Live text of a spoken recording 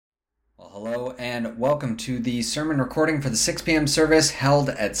Hello and welcome to the sermon recording for the 6 p.m. service held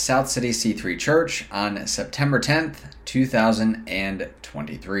at South City C3 Church on September 10th,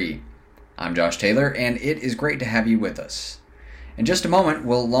 2023. I'm Josh Taylor, and it is great to have you with us. In just a moment,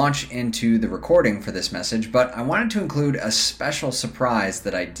 we'll launch into the recording for this message, but I wanted to include a special surprise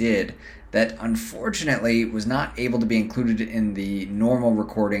that I did that unfortunately was not able to be included in the normal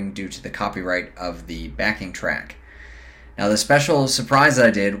recording due to the copyright of the backing track. Now, the special surprise that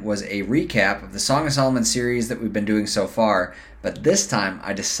I did was a recap of the Song of Solomon series that we've been doing so far, but this time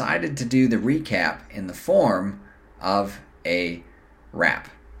I decided to do the recap in the form of a rap.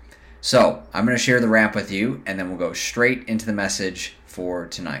 So, I'm going to share the rap with you, and then we'll go straight into the message for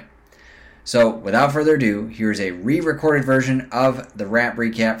tonight. So, without further ado, here's a re-recorded version of the rap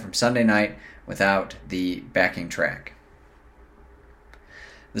recap from Sunday night without the backing track.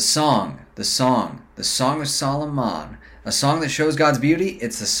 The Song of Solomon. A song that shows God's beauty,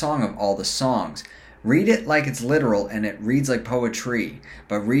 it's the song of all the songs. Read it like it's literal and it reads like poetry,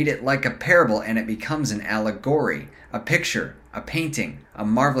 but read it like a parable and it becomes an allegory, a picture, a painting, a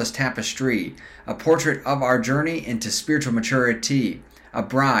marvelous tapestry, a portrait of our journey into spiritual maturity, a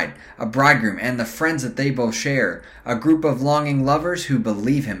bride, a bridegroom, and the friends that they both share, a group of longing lovers who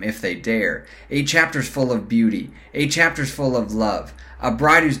believe him if they dare. 8 chapters full of beauty, 8 chapters full of love, a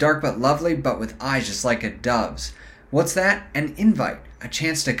bride who's dark but lovely, but with eyes just like a dove's. What's that? An invite, a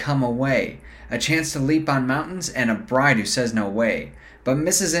chance to come away, a chance to leap on mountains, and a bride who says no way. But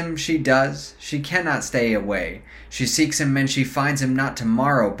misses him she does, she cannot stay away. She seeks him and she finds him not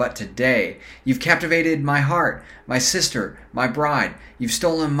tomorrow but today. You've captivated my heart, my sister, my bride. You've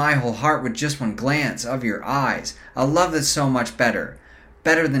stolen my whole heart with just one glance of your eyes. A love that's so much better,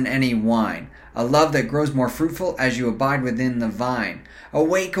 better than any wine. A love that grows more fruitful as you abide within the vine.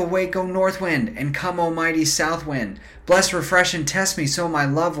 Awake, awake, O north wind, and come, O mighty south wind. Bless, refresh, and test me so my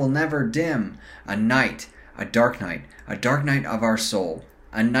love will never dim. A night, a dark night of our soul.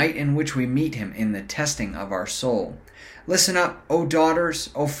 A night in which we meet him in the testing of our soul. Listen up, O daughters,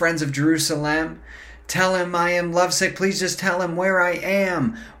 O friends of Jerusalem. Tell him I am lovesick, please just tell him where I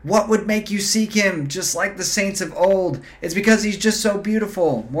am. What would make you seek him, just like the saints of old? It's because he's just so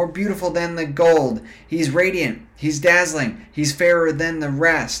beautiful, more beautiful than the gold. He's radiant, he's dazzling, he's fairer than the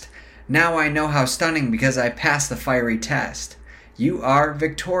rest. Now I know how stunning because I passed the fiery test. You are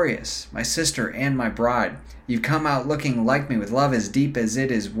victorious, my sister and my bride. You've come out looking like me with love as deep as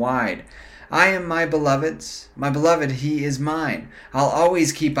it is wide. I am my beloved's, my beloved, he is mine. I'll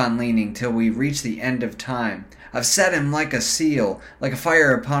always keep on leaning till we reach the end of time. I've set him like a seal, like a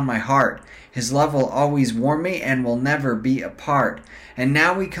fire upon my heart. His love will always warm me and will never be apart. And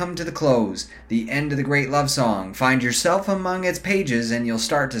now we come to the close, the end of the great love song. Find yourself among its pages and you'll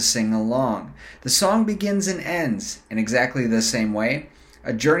start to sing along. The song begins and ends in exactly the same way.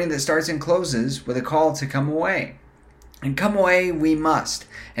 A journey that starts and closes with a call to come away. And come away we must,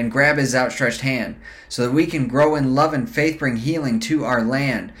 and grab his outstretched hand, so that we can grow in love and faith, bring healing to our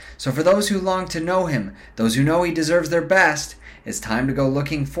land. So for those who long to know him, those who know he deserves their best, it's time to go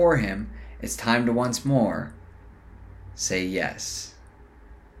looking for him. It's time to once more say yes.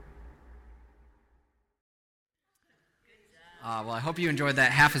 Well, I hope you enjoyed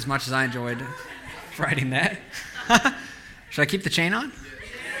that half as much as I enjoyed writing that. Should I keep the chain on?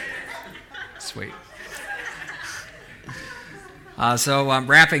 Sweet.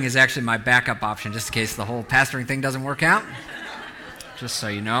 Rapping is actually my backup option, just in case the whole pastoring thing doesn't work out. Just so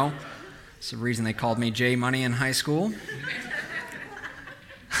you know. It's the reason they called me J Money in high school.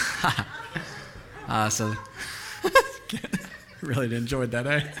 Really enjoyed that,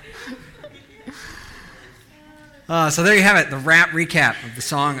 eh? So there you have it, the rap recap of the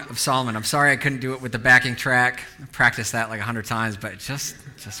Song of Solomon. I'm sorry I couldn't do it with the backing track. I practiced that like 100 times, but it just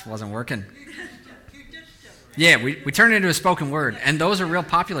wasn't working. Yeah, we turned it into a spoken word, and those are real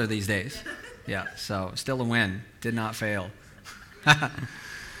popular these days. Yeah, so still a win. Did not fail.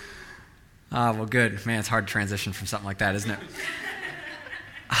 Well, good. Man, it's hard to transition from something like that, isn't it?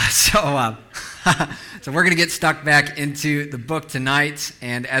 So we're going to get stuck back into the book tonight,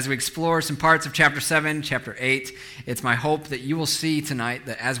 and as we explore some parts of chapter 7, chapter 8, it's my hope that you will see tonight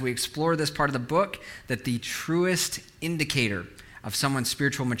that as we explore this part of the book, that the truest indicator of someone's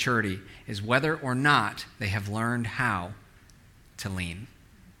spiritual maturity is whether or not they have learned how to lean.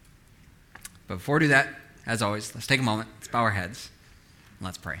 But before we do that, as always, let's take a moment, let's bow our heads, and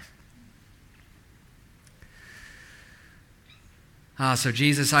let's pray. So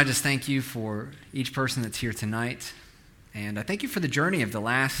Jesus, I just thank you for each person that's here tonight, and I thank you for the journey of the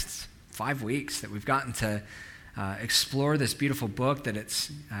last 5 weeks that we've gotten to explore this beautiful book, that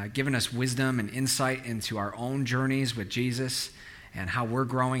it's given us wisdom and insight into our own journeys with Jesus. and how we're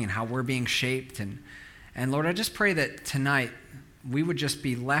growing and how we're being shaped. And Lord, I just pray that tonight we would just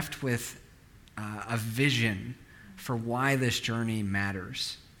be left with a vision for why this journey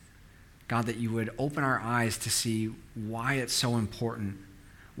matters. God, that you would open our eyes to see why it's so important,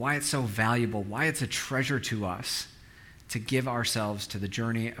 why it's so valuable, why it's a treasure to us to give ourselves to the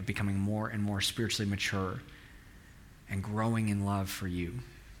journey of becoming more and more spiritually mature and growing in love for you.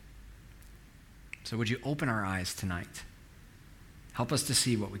 So would you open our eyes tonight? Help us to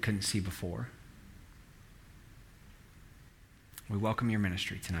see what we couldn't see before. We welcome your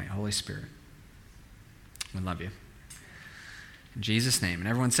ministry tonight, Holy Spirit. We love you. In Jesus' name. And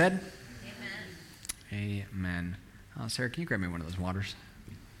everyone said? Amen. Amen. Oh, Sarah, can you grab me one of those waters?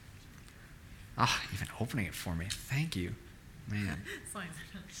 Even opening it for me. Thank you. Man.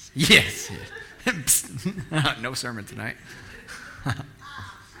 Yes. No sermon tonight.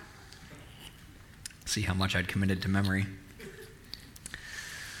 See how much I'd committed to memory.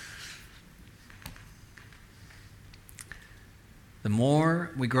 The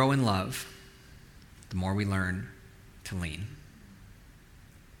more we grow in love, the more we learn to lean.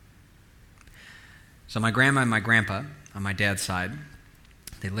 So my grandma and my grandpa, on my dad's side,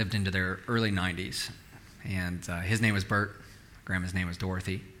 they lived into their early 90s. And his name was Bert. Grandma's name was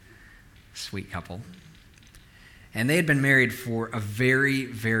Dorothy. Sweet couple. And they had been married for a very,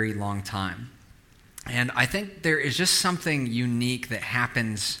 very long time. And I think there is just something unique that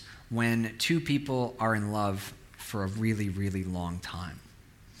happens when two people are in love for a really, really long time.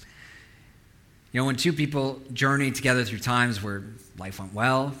 You know, when two people journey together through times where life went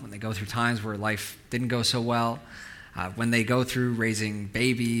well, when they go through times where life didn't go so well, when they go through raising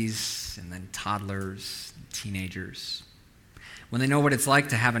babies and then toddlers, and teenagers, when they know what it's like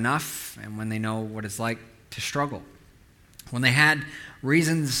to have enough and when they know what it's like to struggle, when they had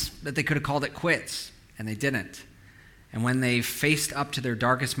reasons that they could have called it quits and they didn't, and when they faced up to their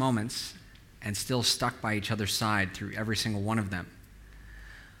darkest moments and still stuck by each other's side through every single one of them.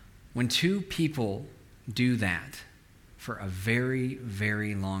 When two people do that for a very,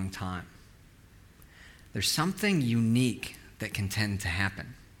 very long time, there's something unique that can tend to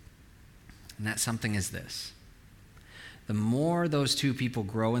happen. And that something is this. The more those two people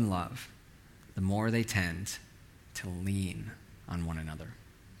grow in love, the more they tend to lean on one another.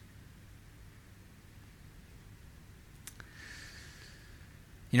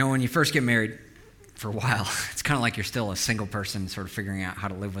 You know, when you first get married, for a while, it's kind of like you're still a single person sort of figuring out how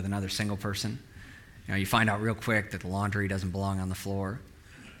to live with another single person. You know, you find out real quick that the laundry doesn't belong on the floor.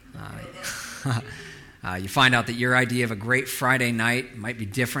 You find out that your idea of a great Friday night might be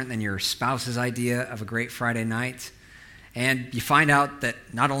different than your spouse's idea of a great Friday night. And you find out that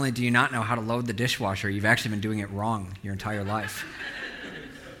not only do you not know how to load the dishwasher, you've actually been doing it wrong your entire life.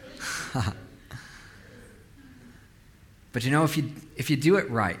 But you know, if you do it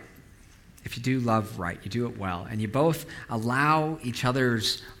right, if you do love right, you do it well, and you both allow each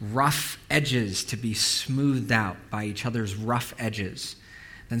other's rough edges to be smoothed out by each other's rough edges,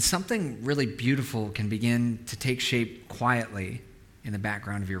 then something really beautiful can begin to take shape quietly in the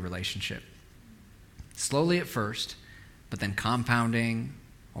background of your relationship. Slowly at first, but then compounding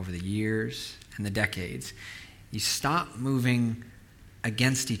over the years and the decades, you stop moving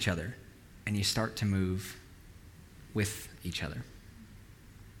against each other and you start to move with each other.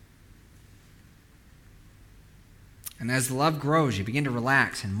 And as the love grows, you begin to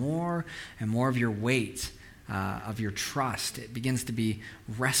relax, and more of your weight, of your trust, it begins to be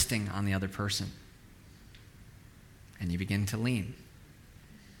resting on the other person. And you begin to lean.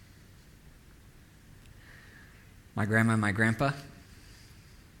 My grandma and my grandpa,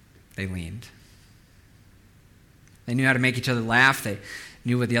 they leaned. They knew how to make each other laugh. They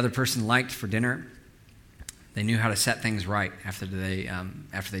knew what the other person liked for dinner. They knew how to set things right after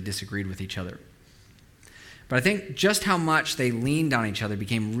they disagreed with each other. But I think just how much they leaned on each other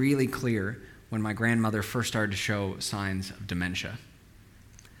became really clear when my grandmother first started to show signs of dementia.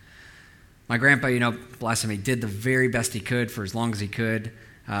 My grandpa, bless him, he did the very best he could for as long as he could,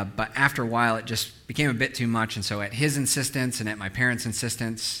 but after a while it just became a bit too much, and so at his insistence and at my parents'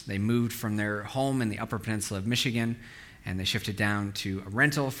 insistence, they moved from their home in the Upper Peninsula of Michigan, and they shifted down to a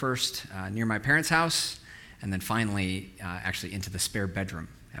rental first near my parents' house, and then finally actually into the spare bedroom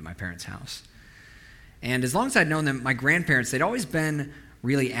at my parents' house. And as long as I'd known them, my grandparents, they'd always been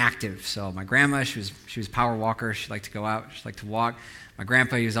really active. So my grandma, she was a power walker. She liked to go out. She liked to walk. My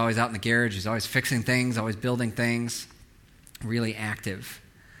grandpa, he was always out in the garage. He was always fixing things, always building things, really active.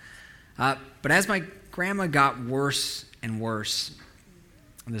 But as my grandma got worse and worse,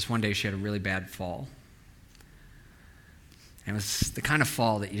 this one day she had a really bad fall. And it was the kind of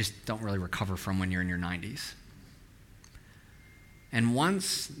fall that you just don't really recover from when you're in your 90s. And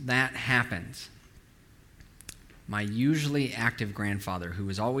once that happened, my usually active grandfather, who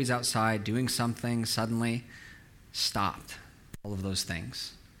was always outside doing something, suddenly stopped all of those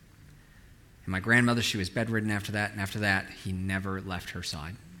things. And my grandmother, she was bedridden after that, and after that, he never left her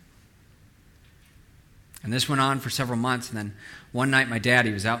side. And this went on for several months, and then one night my dad,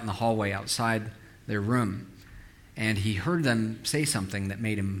 he was out in the hallway outside their room, and he heard them say something that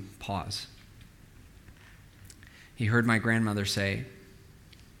made him pause. He heard my grandmother say,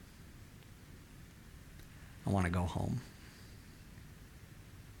 "I want to go home."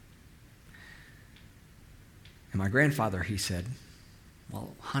 And my grandfather, he said,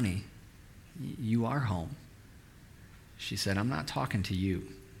 "Well, honey, you are home." She said, "I'm not talking to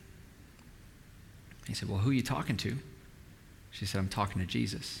you." He said, "Well, who are you talking to?" She said, "I'm talking to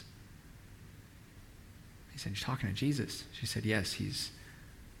Jesus." He said, "You're talking to Jesus?" She said, "Yes, he's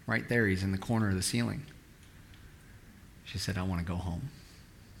right there. He's in the corner of the ceiling." She said, "I want to go home."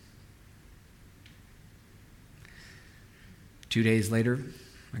 2 days later,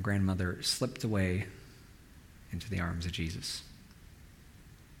 my grandmother slipped away into the arms of Jesus.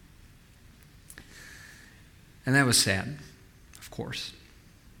 And that was sad, of course.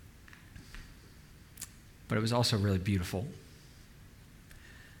 But it was also really beautiful.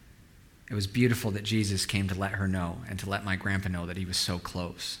 It was beautiful that Jesus came to let her know and to let my grandpa know that he was so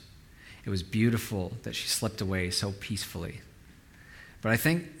close. It was beautiful that she slipped away so peacefully. But I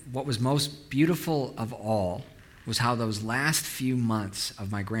think what was most beautiful of all was how those last few months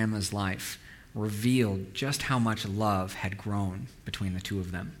of my grandma's life revealed just how much love had grown between the two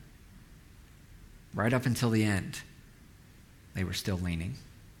of them. Right up until the end, they were still leaning.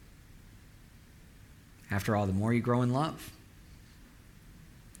 After all, the more you grow in love,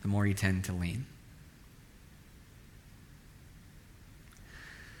 the more you tend to lean.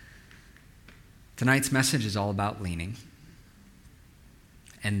 Tonight's message is all about leaning.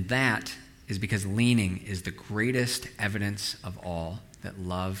 And that is because leaning is the greatest evidence of all that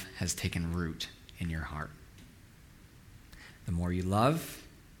love has taken root in your heart. The more you love,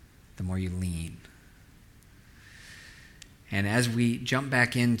 the more you lean. And as we jump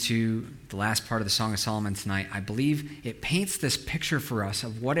back into the last part of the Song of Solomon tonight, I believe it paints this picture for us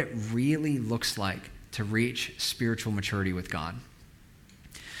of what it really looks like to reach spiritual maturity with God.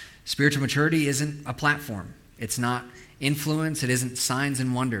 Spiritual maturity isn't a platform. It's not influence. It isn't signs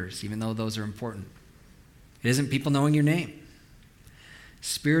and wonders, even though those are important. It isn't people knowing your name.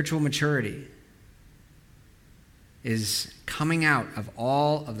 Spiritual maturity is coming out of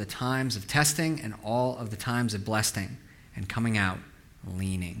all of the times of testing and all of the times of blessing and coming out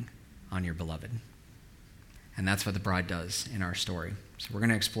leaning on your beloved. And that's what the bride does in our story. So we're going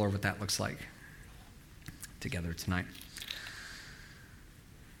to explore what that looks like together tonight.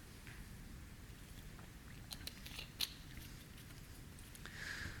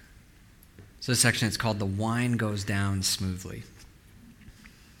 So this section is called "The Wine Goes Down Smoothly."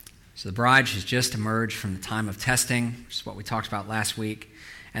 So the bride, she's just emerged from the time of testing, which is what we talked about last week.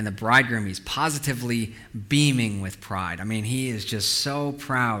 And the bridegroom, he's positively beaming with pride. I mean, he is just so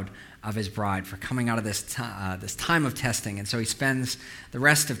proud of his bride for coming out of this time of testing. And so he spends the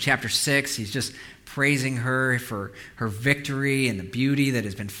rest of chapter 6, he's just praising her for her victory and the beauty that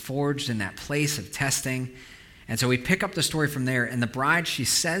has been forged in that place of testing. And so we pick up the story from there, and the bride, she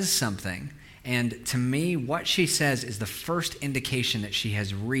says something. And to me, what she says is the first indication that she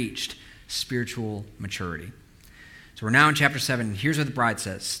has reached spiritual maturity. So we're now in chapter 7, and here's what the bride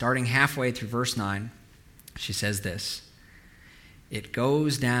says. Starting halfway through verse 9, she says this: "It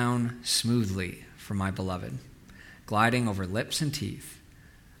goes down smoothly for my beloved, gliding over lips and teeth.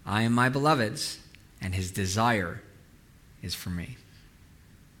 I am my beloved's, and his desire is for me."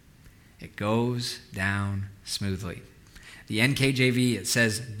 It goes down smoothly. The NKJV, it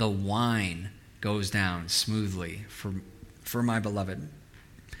says, "The wine goes down smoothly for my beloved."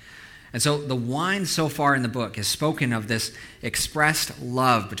 And so the wine so far in the book has spoken of this expressed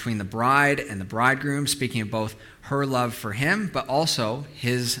love between the bride and the bridegroom, speaking of both her love for him, but also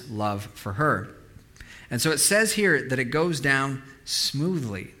his love for her. And so it says here that it goes down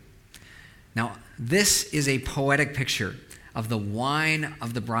smoothly. Now, this is a poetic picture of the wine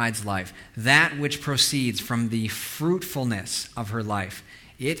of the bride's life, that which proceeds from the fruitfulness of her life.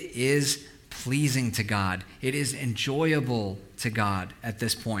 It is pleasing to God. It is enjoyable to God at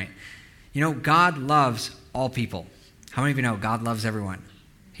this point. You know, God loves all people. How many of you know God loves everyone?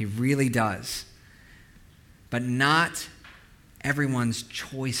 He really does. But not everyone's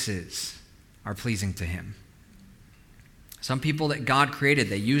choices are pleasing to him. Some people that God created,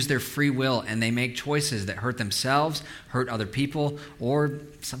 they use their free will and they make choices that hurt themselves, hurt other people, or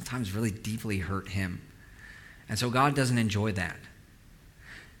sometimes really deeply hurt him. And so God doesn't enjoy that.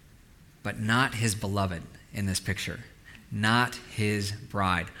 but not his beloved in this picture, not his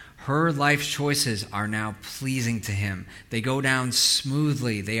bride. Her life choices are now pleasing to him. They go down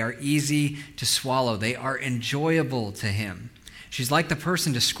smoothly. They are easy to swallow. They are enjoyable to him. She's like the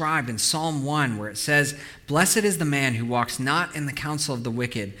person described in Psalm 1 where it says, "Blessed is the man who walks not in the counsel of the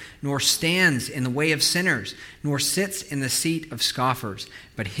wicked, nor stands in the way of sinners, nor sits in the seat of scoffers.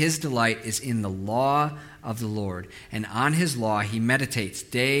 But his delight is in the law of the Lord, and on his law he meditates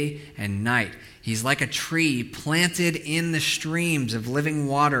day and night. He's like a tree planted in the streams of living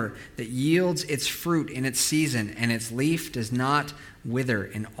water that yields its fruit in its season, and its leaf does not wither.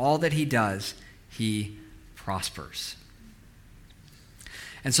 In all that he does, he prospers."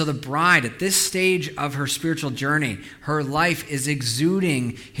 And so the bride, at this stage of her spiritual journey, her life is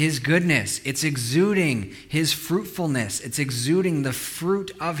exuding his goodness. It's exuding his fruitfulness. It's exuding the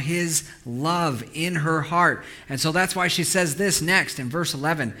fruit of his love in her heart. And so that's why she says this next in verse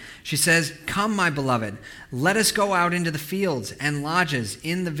 11. She says, "Come, my beloved, let us go out into the fields and lodges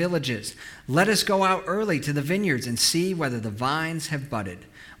in the villages. Let us go out early to the vineyards and see whether the vines have budded,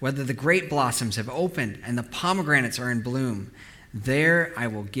 whether the grape blossoms have opened and the pomegranates are in bloom. There I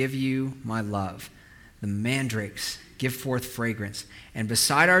will give you my love. The mandrakes give forth fragrance, and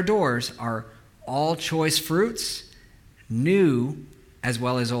beside our doors are all choice fruits, new as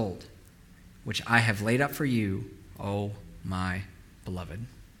well as old, which I have laid up for you, O my beloved."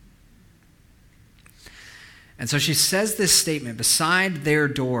 And so she says this statement, beside their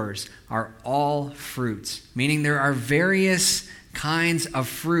doors are all fruits, meaning there are various kinds of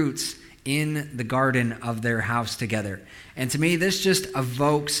fruits in the garden of their house together. And to me, this just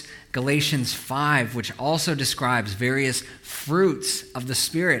evokes Galatians 5, which also describes various fruits of the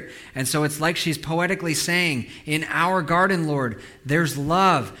Spirit. And so it's like she's poetically saying, in our garden, Lord, there's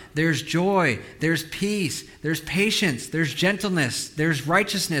love, there's joy, there's peace, there's patience, there's gentleness, there's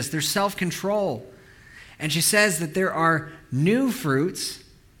righteousness, there's self-control. And she says that there are new fruits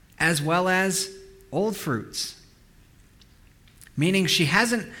as well as old fruits. Meaning she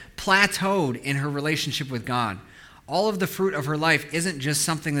hasn't plateaued in her relationship with God. All of the fruit of her life isn't just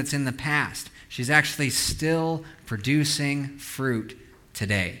something that's in the past. She's actually still producing fruit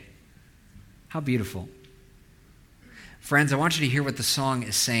today. How beautiful. Friends, I want you to hear what the song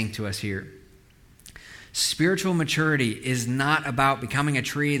is saying to us here. Spiritual maturity is not about becoming a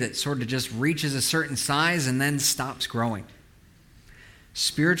tree that sort of just reaches a certain size and then stops growing.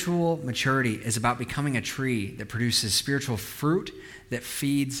 Spiritual maturity is about becoming a tree that produces spiritual fruit that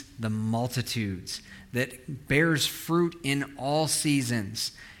feeds the multitudes, that bears fruit in all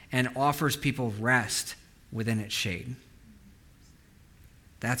seasons, and offers people rest within its shade.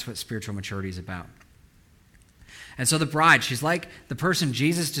 That's what spiritual maturity is about. And so the bride, she's like the person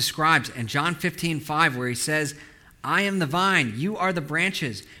Jesus describes in John 15:5, where he says, "I am the vine, you are the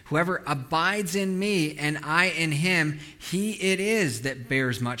branches. Whoever abides in me and I in him, he it is that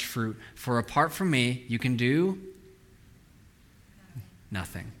bears much fruit. For apart from me, you can do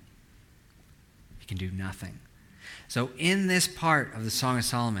nothing." You can do nothing. So in this part of the Song of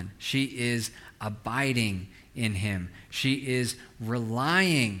Solomon, she is abiding in him. She is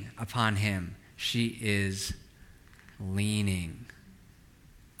relying upon him. She is leaning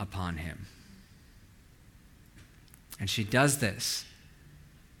upon him. And she does this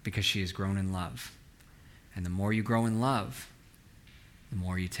because she has grown in love. And the more you grow in love, the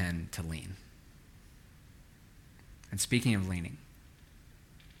more you tend to lean. And speaking of leaning,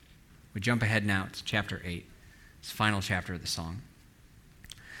 we jump ahead now to chapter 8. It's the final chapter of the song.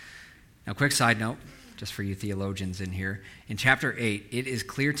 Now, quick side note, just for you theologians in here. In chapter 8, it is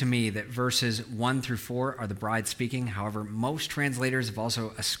clear to me that verses 1 through 4 are the bride speaking. However, most translators have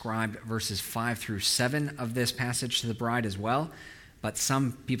also ascribed verses 5 through 7 of this passage to the bride as well. But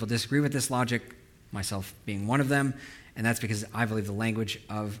some people disagree with this logic, myself being one of them. And that's because I believe the language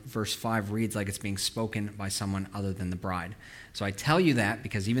of verse 5 reads like it's being spoken by someone other than the bride. So I tell you that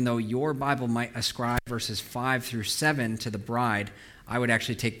because even though your Bible might ascribe verses 5 through 7 to the bride, I would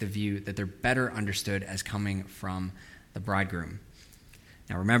actually take the view that they're better understood as coming from the bridegroom.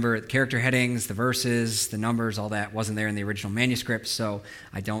 Now remember, the character headings, the verses, the numbers, all that wasn't there in the original manuscript, so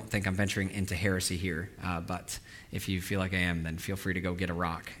I don't think I'm venturing into heresy here. But if you feel like I am, then feel free to go get a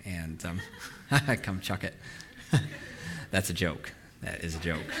rock and come chuck it. That's a joke. That is a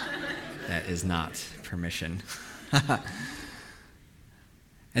joke. That is not permission.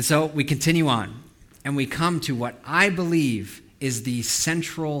 And so we continue on, and we come to what I believe is the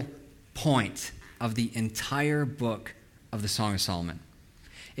central point of the entire book of the Song of Solomon.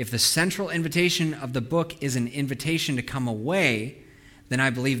 If the central invitation of the book is an invitation to come away, then I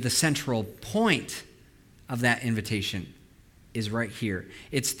believe the central point of that invitation is right here.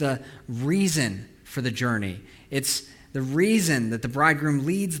 It's the reason for the journey. It's the reason that the bridegroom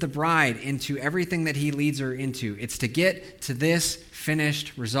leads the bride into everything that he leads her into. It's to get to this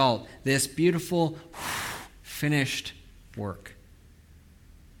finished result, this beautiful, finished work.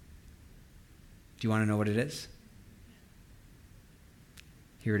 Do you want to know what it is?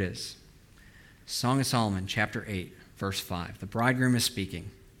 Here it is. Song of Solomon, chapter 8, verse 5. The bridegroom is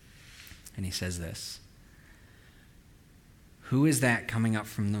speaking, and he says this: "Who is that coming up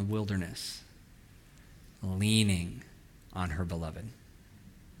from the wilderness, leaning on her beloved?"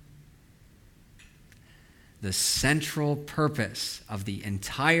 The central purpose of the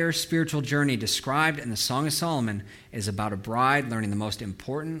entire spiritual journey described in the Song of Solomon is about a bride learning the most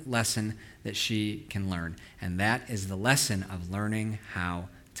important lesson that she can learn, and that is the lesson of learning how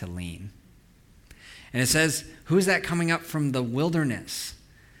to lean. And it says, who's that coming up from the wilderness?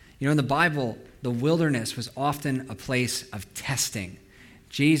 You know, in the Bible, the wilderness was often a place of testing.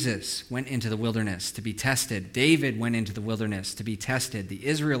 Jesus went into the wilderness to be tested. David went into the wilderness to be tested. The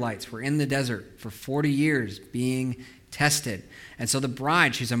Israelites were in the desert for 40 years being tested. And so the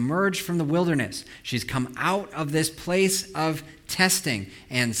bride, she's emerged from the wilderness. She's come out of this place of testing.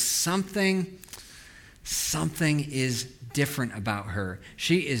 And something is different about her.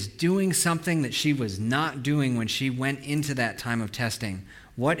 She is doing something that she was not doing when she went into that time of testing.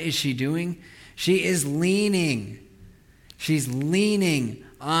 What is she doing? She is leaning. She's leaning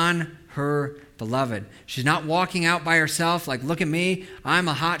on her beloved. She's not walking out by herself like, look at me, I'm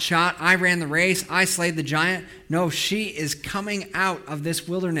a hot shot, I ran the race, I slayed the giant. No, she is coming out of this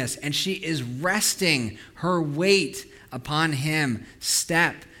wilderness and she is resting her weight upon him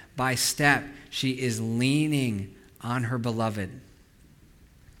step by step. She is leaning on her beloved.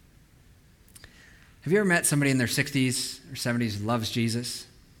 Have you ever met somebody in their 60s or 70s who loves Jesus?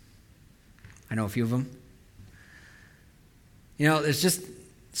 I know a few of them. You know, there's just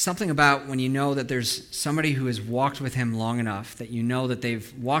something about when you know that there's somebody who has walked with him long enough that you know that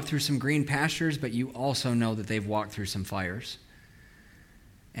they've walked through some green pastures, but you also know that they've walked through some fires.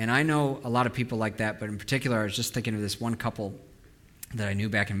 And I know a lot of people like that, but in particular, I was just thinking of this one couple that I knew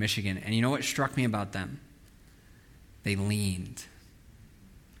back in Michigan. And you know what struck me about them? They leaned.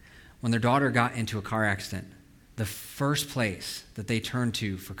 When their daughter got into a car accident, the first place that they turned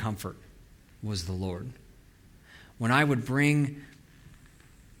to for comfort was the Lord. When I would bring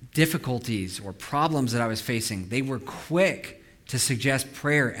difficulties or problems that I was facing, they were quick to suggest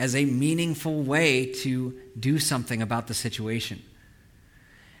prayer as a meaningful way to do something about the situation.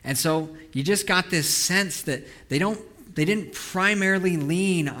 And so you just got this sense that they didn't primarily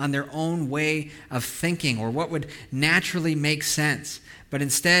lean on their own way of thinking or what would naturally make sense, but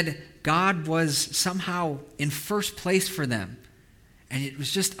instead God was somehow in first place for them. And it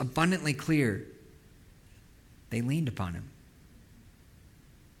was just abundantly clear they leaned upon him.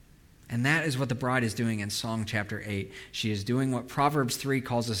 And that is what the bride is doing in Song chapter 8. She is doing what Proverbs 3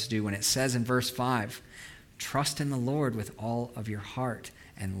 calls us to do when it says in verse 5, "Trust in the Lord with all of your heart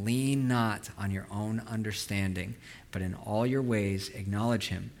and lean not on your own understanding, but in all your ways acknowledge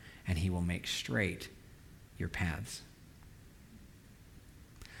him, and he will make straight your paths."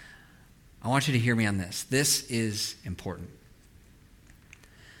 I want you to hear me on this. This is important.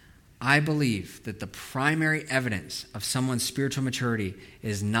 I believe that the primary evidence of someone's spiritual maturity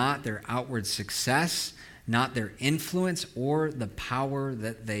is not their outward success, not their influence, or the power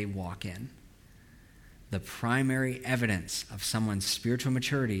that they walk in. The primary evidence of someone's spiritual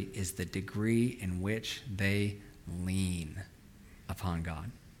maturity is the degree in which they lean upon God.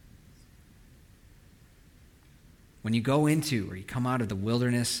 When you go into or you come out of the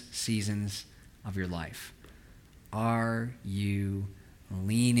wilderness seasons of your life, are you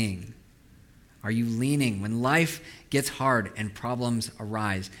leaning? Are you leaning? When life gets hard and problems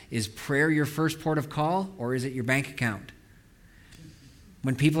arise, is prayer your first port of call, or is it your bank account?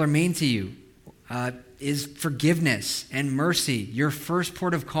 When people are mean to you, is forgiveness and mercy your first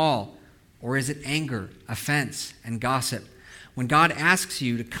port of call, or is it anger, offense, and gossip? When God asks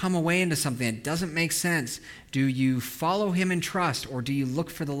you to come away into something that doesn't make sense, do you follow him in trust, or do you look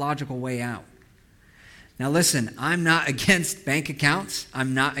for the logical way out? Now listen, I'm not against bank accounts.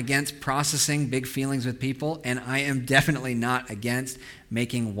 I'm not against processing big feelings with people, and I am definitely not against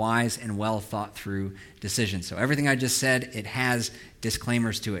making wise and well thought through decisions. So everything I just said, it has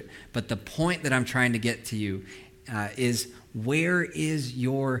disclaimers to it. But the point that I'm trying to get to you is, where is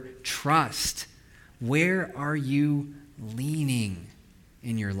your trust? Where are you leaning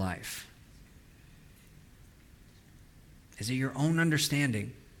in your life? Is it your own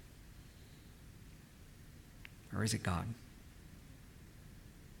understanding? Or is it God?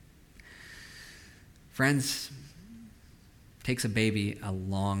 Friends, It takes a baby a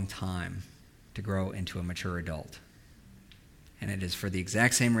long time to grow into a mature adult. And it is for the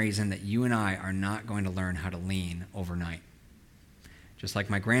exact same reason that you and I are not going to learn how to lean overnight. Just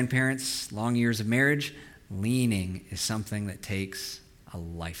like my grandparents' long years of marriage, leaning is something that takes a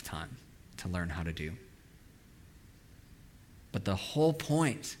lifetime to learn how to do. But the whole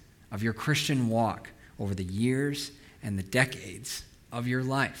point of your Christian walk over the years and the decades of your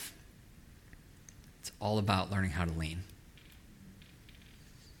life, it's all about learning how to lean.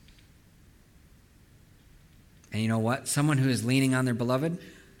 And you know what? Someone who is leaning on their beloved,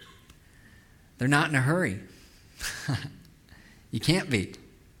 they're not in a hurry. You can't be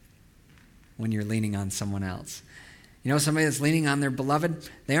when you're leaning on someone else. You know, somebody that's leaning on their beloved,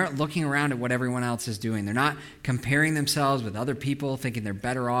 they aren't looking around at what everyone else is doing. They're not comparing themselves with other people, thinking they're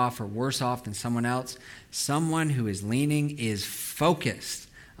better off or worse off than someone else. Someone who is leaning is focused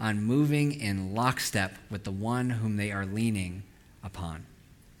on moving in lockstep with the one whom they are leaning upon.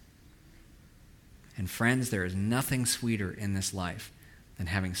 And friends, there is nothing sweeter in this life than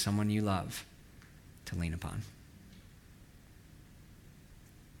having someone you love to lean upon.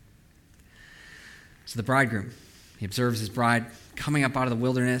 So the bridegroom, he observes his bride coming up out of the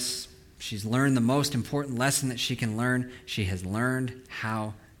wilderness. She's learned the most important lesson that she can learn. She has learned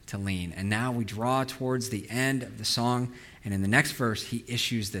how to lean. And now we draw towards the end of the song, and in the next verse, he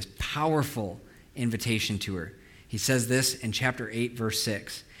issues this powerful invitation to her. He says this in chapter 8, verse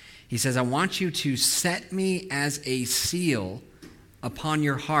 6. He says, I want you to set me as a seal upon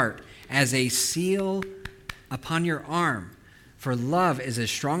your heart, as a seal upon your arm. For love is as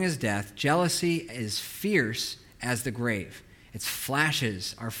strong as death, jealousy is fierce as the grave. Its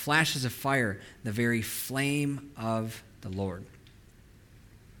flashes are flashes of fire, the very flame of the Lord.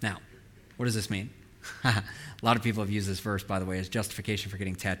 Now, what does this mean? A lot of people have used this verse, by the way, as justification for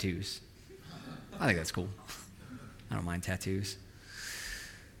getting tattoos. I think that's cool. I don't mind tattoos.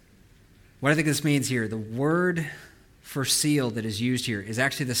 What I think this means here, the word for seal that is used here is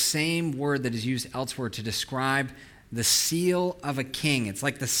actually the same word that is used elsewhere to describe the seal of a king. It's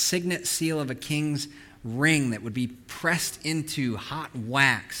like the signet seal of a king's ring that would be pressed into hot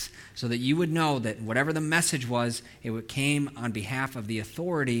wax so that you would know that whatever the message was, it came on behalf of the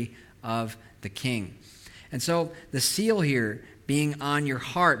authority of the king. And so the seal here being on your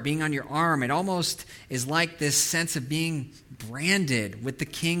heart, being on your arm, it almost is like this sense of being branded with the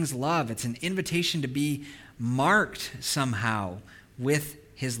king's love. It's an invitation to be marked somehow with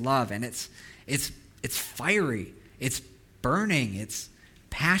his love. And it's fiery. It's burning. It's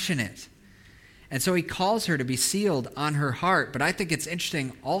passionate. And so he calls her to be sealed on her heart, but I think it's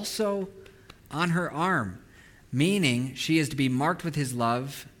interesting, also on her arm, meaning she is to be marked with his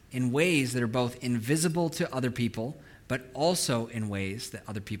love in ways that are both invisible to other people, but also in ways that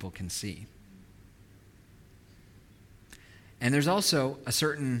other people can see. And there's also a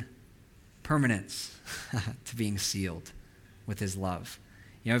certain permanence to being sealed with his love.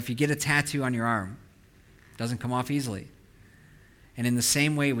 You know, if you get a tattoo on your arm, it doesn't come off easily. And in the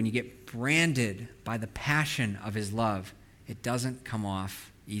same way, when you get branded by the passion of his love, it doesn't come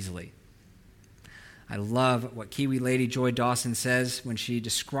off easily. I love what Kiwi lady Joy Dawson says when she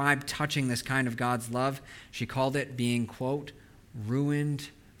described touching this kind of God's love. She called it being, quote, ruined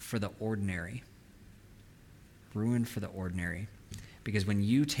for the ordinary. Ruined for the ordinary. Because when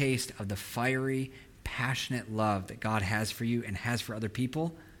you taste of the fiery, passionate love that God has for you and has for other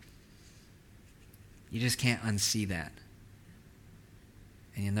people, you just can't unsee that.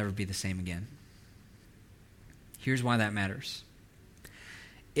 And you'll never be the same again. Here's why that matters.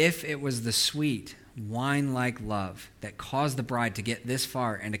 If it was the sweet, wine-like love that caused the bride to get this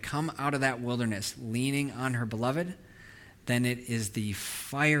far and to come out of that wilderness leaning on her beloved, then it is the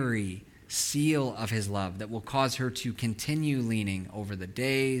fiery seal of his love that will cause her to continue leaning over the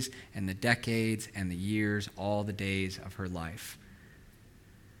days and the decades and the years, all the days of her life.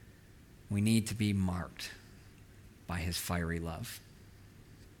 We need to be marked by his fiery love.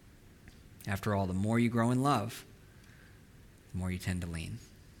 After all, the more you grow in love, the more you tend to lean.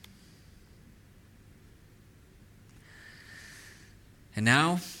 And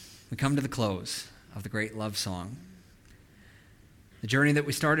now we come to the close of the great love song. The journey that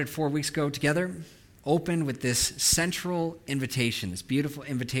we started 4 weeks ago together opened with this central invitation, this beautiful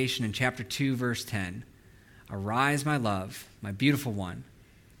invitation in chapter 2, verse 10. Arise, my love, my beautiful one,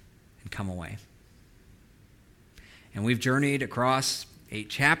 and come away. And we've journeyed across 8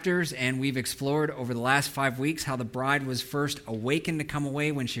 chapters, and we've explored over the last 5 weeks how the bride was first awakened to come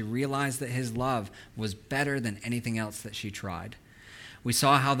away when she realized that his love was better than anything else that she tried. We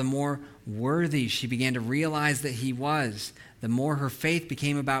saw how the more worthy she began to realize that he was, the more her faith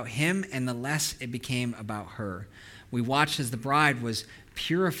became about him and the less it became about her. We watched as the bride was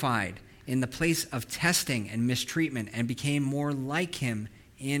purified in the place of testing and mistreatment and became more like him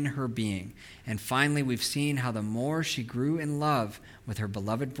in her being. And finally, we've seen how the more she grew in love with her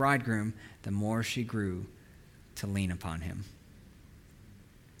beloved bridegroom, the more she grew to lean upon him.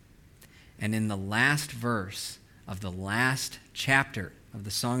 And in the last verse of the last chapter of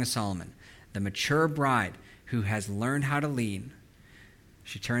the Song of Solomon, the mature bride who has learned how to lean,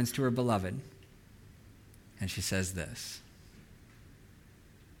 she turns to her beloved and she says this: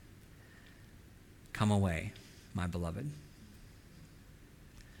 "Come away, my beloved.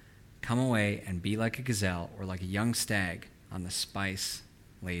 Come away and be like a gazelle or like a young stag on the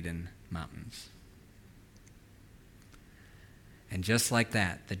spice-laden mountains." And just like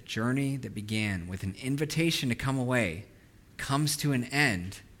that, the journey that began with an invitation to come away comes to an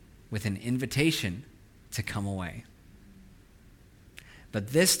end with an invitation to come away. But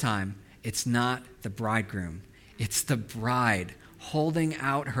this time, it's not the bridegroom. It's the bride holding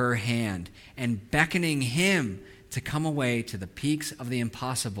out her hand and beckoning him to come away to the peaks of the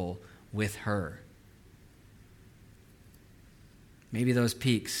impossible with her. Maybe those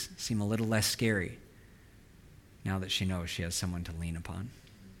peaks seem a little less scary now that she knows she has someone to lean upon.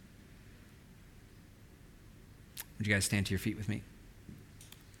 Would you guys stand to your feet with me?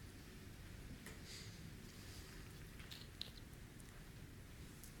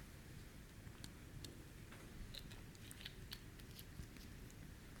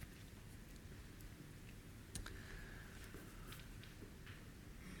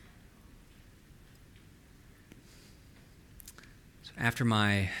 So after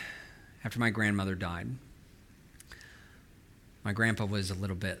my grandmother died, my grandpa was a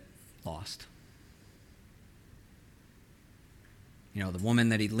little bit lost. You know, the woman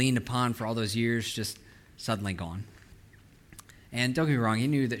that he leaned upon for all those years just suddenly gone. And don't get me wrong, he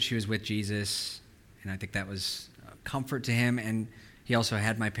knew that she was with Jesus, and I think that was a comfort to him, and he also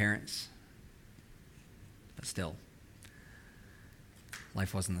had my parents. But still,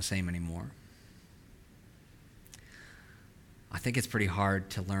 life wasn't the same anymore. I think it's pretty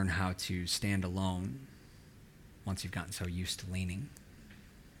hard to learn how to stand alone once you've gotten so used to leaning.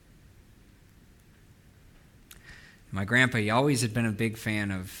 My grandpa, he always had been a big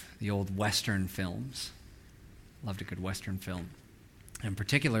fan of the old Western films. Loved a good Western film. And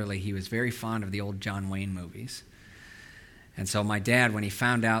particularly, he was very fond of the old John Wayne movies. And so my dad, when he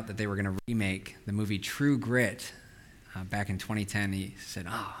found out that they were going to remake the movie True Grit back in 2010, he said,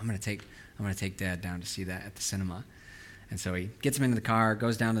 I'm going to take Dad down to see that at the cinema. And so he gets him into the car,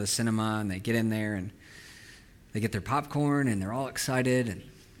 goes down to the cinema, and they get in there, and they get their popcorn, and they're all excited, and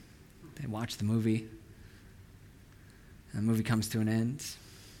they watch the movie. And the movie comes to an end,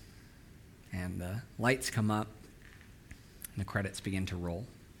 and the lights come up, and the credits begin to roll.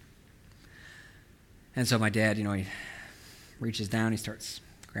 And so my dad, he reaches down, he starts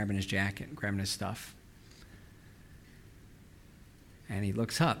grabbing his jacket and grabbing his stuff. And he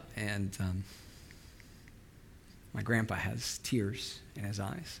looks up, and my grandpa has tears in his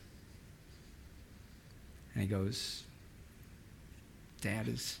eyes. And he goes, Dad,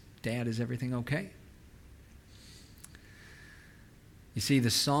 is everything okay? You see, the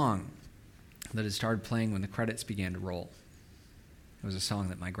song that had started playing when the credits began to roll, it was a song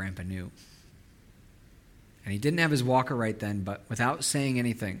that my grandpa knew. And he didn't have his walker right then, but without saying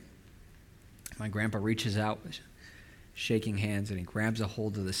anything, my grandpa reaches out, shaking hands, and he grabs a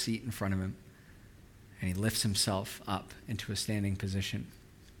hold of the seat in front of him, and he lifts himself up into a standing position.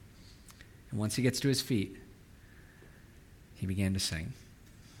 And once he gets to his feet, he began to sing.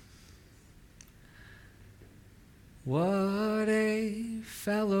 What a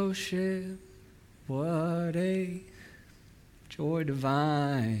fellowship, what a joy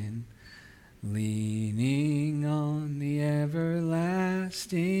divine, leaning on the everlasting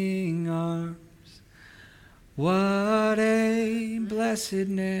arms. What a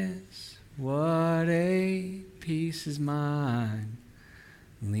blessedness, what a peace is mine,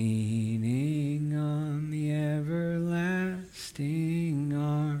 leaning on the everlasting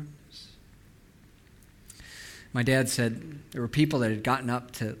arms. My dad said there were people that had gotten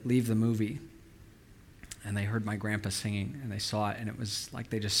up to leave the movie, and they heard my grandpa singing, and they saw it, and it was like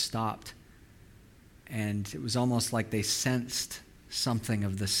they just stopped. And it was almost like they sensed something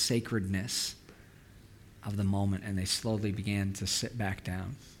of the sacredness of the moment, and they slowly began to sit back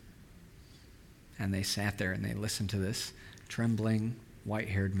down. And they sat there, and they listened to this trembling,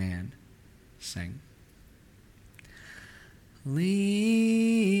 white-haired man sing.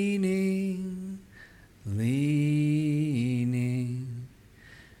 Leaning, leaning,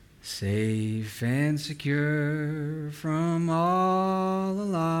 safe and secure from all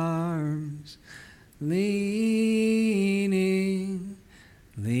alarms, leaning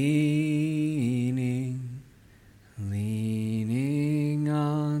leaning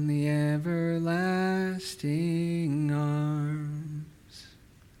on the everlasting arms.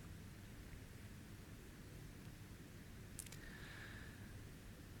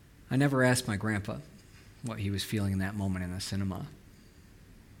 I never asked my grandpa what he was feeling in that moment in the cinema.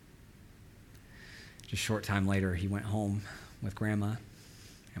 Just a short time later, he went home with Grandma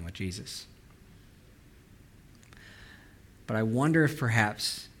and with Jesus. But I wonder if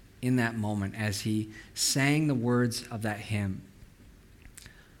perhaps in that moment, as he sang the words of that hymn,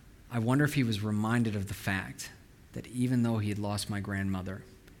 I wonder if he was reminded of the fact that even though he had lost my grandmother,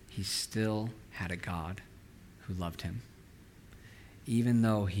 he still had a God who loved him. Even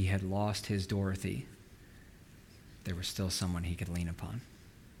though he had lost his Dorothy, there was still someone he could lean upon.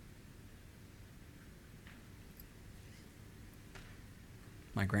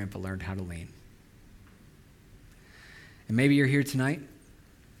 My grandpa learned how to lean. And maybe you're here tonight,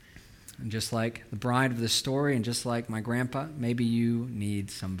 and just like the bride of the story, and just like my grandpa, maybe you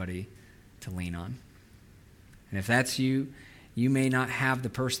need somebody to lean on. And if that's you, you may not have the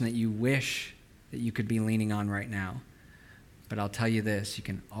person that you wish that you could be leaning on right now. But I'll tell you this, you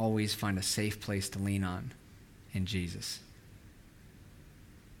can always find a safe place to lean on in Jesus.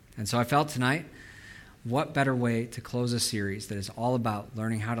 And so I felt tonight, what better way to close a series that is all about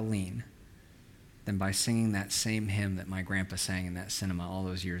learning how to lean than by singing that same hymn that my grandpa sang in that cinema all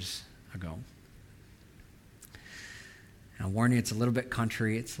those years ago. And I'll warn you, it's a little bit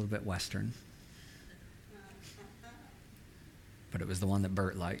country, it's a little bit western. But it was the one that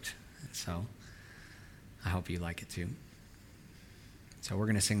Bert liked, and so I hope you like it too. So we're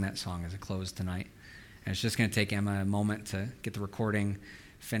going to sing that song as a close tonight. And it's just going to take Emma a moment to get the recording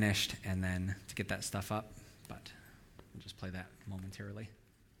finished and then to get that stuff up. But we'll just play that momentarily.